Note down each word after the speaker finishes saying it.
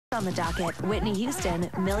On the docket, Whitney Houston,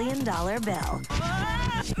 $1 million bill.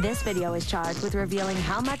 This video is charged with revealing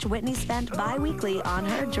how much Whitney spent bi-weekly on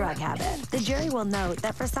her drug habit. The jury will note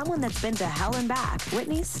that for someone that's been to hell and back,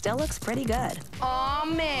 Whitney still looks pretty good. Aw,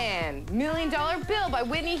 man. $1 million bill by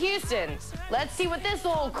Whitney Houston. Let's see what this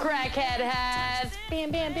old crackhead has.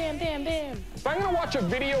 Bam, bam, bam, bam, bam. If I'm gonna watch a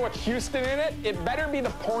video with Houston in it, it better be the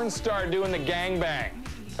porn star doing the gangbang.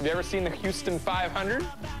 Have you ever seen the Houston 500?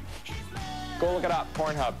 Go look it up,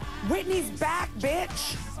 Pornhub. Whitney's back,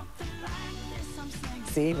 bitch!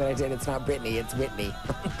 See what I did? It's not Britney, it's Whitney.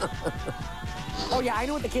 Oh yeah, I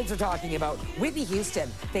know what the kids are talking about. Whitney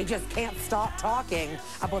Houston. They just can't stop talking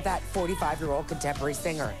about that 45-year-old contemporary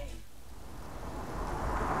singer.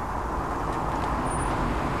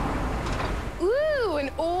 Ooh,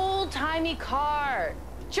 an old-timey car.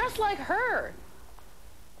 Just like her.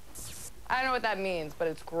 I don't know what that means, but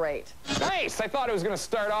it's great. Nice! I thought it was gonna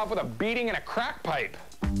start off with a beating and a crack pipe.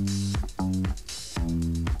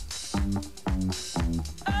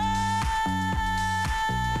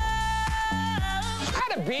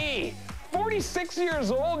 How'd it be? 46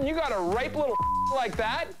 years old and you got a ripe little like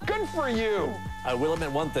that? Good for you! I will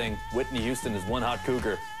admit one thing, Whitney Houston is one hot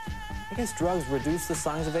cougar. I guess drugs reduce the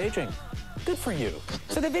signs of aging. Good for you.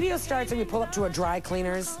 So the video starts and we pull up to a dry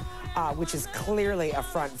cleaner's, which is clearly a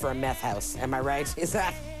front for a meth house. Am I right? Is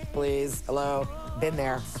that? Please, hello? Been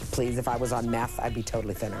there. Please, if I was on meth, I'd be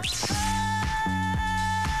totally thinner.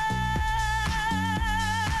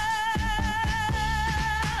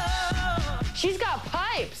 She's got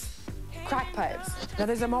pipes. Crack pipes. Now,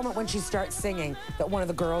 there's a moment when she starts singing that one of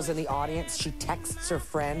the girls in the audience, she texts her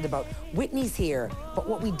friend about, Whitney's here. But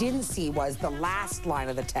what we didn't see was the last line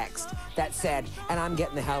of the text that said, and I'm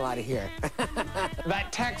getting the hell out of here. That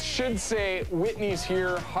text should say, Whitney's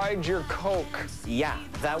here, hide your coke. Yeah,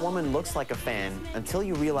 that woman looks like a fan until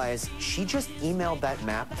you realize she just emailed that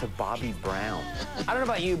map to Bobby Brown. I don't know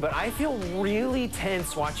about you, but I feel really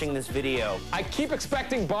tense watching this video. I keep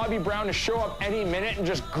expecting Bobby Brown to show up any minute and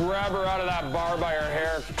just grab her out of that bar by her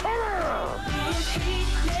hair. Come here!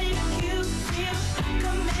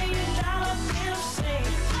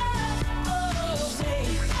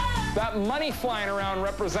 That money flying around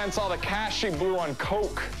represents all the cash she blew on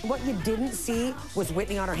coke. What you didn't see was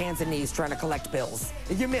Whitney on her hands and knees trying to collect bills.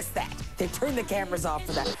 You missed that. They turned the cameras off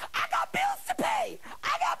for that. I got bills to pay!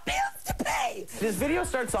 I got bills to pay! This video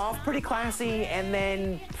starts off pretty classy and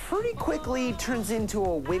then pretty quickly turns into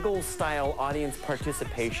a Wiggle-style audience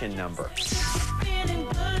participation number.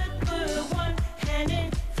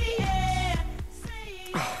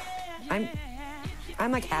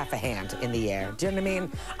 I'm like half a hand in the air. Do you know what I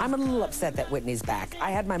mean? I'm a little upset that Whitney's back. I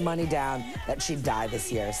had my money down that she'd die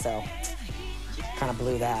this year, so kind of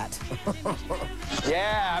blew that.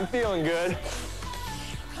 Yeah, I'm feeling good.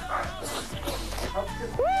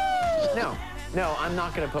 No, I'm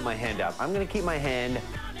not gonna put my hand up. I'm gonna keep my hand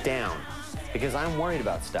down because I'm worried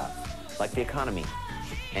about stuff like the economy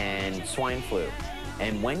and swine flu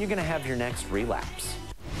and when you're gonna have your next relapse.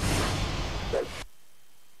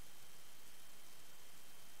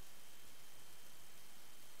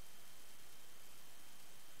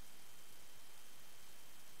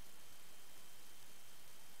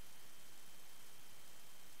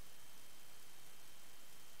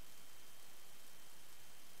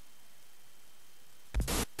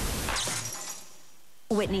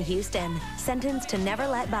 Whitney Houston, sentenced to never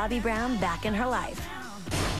let Bobby Brown back in her life.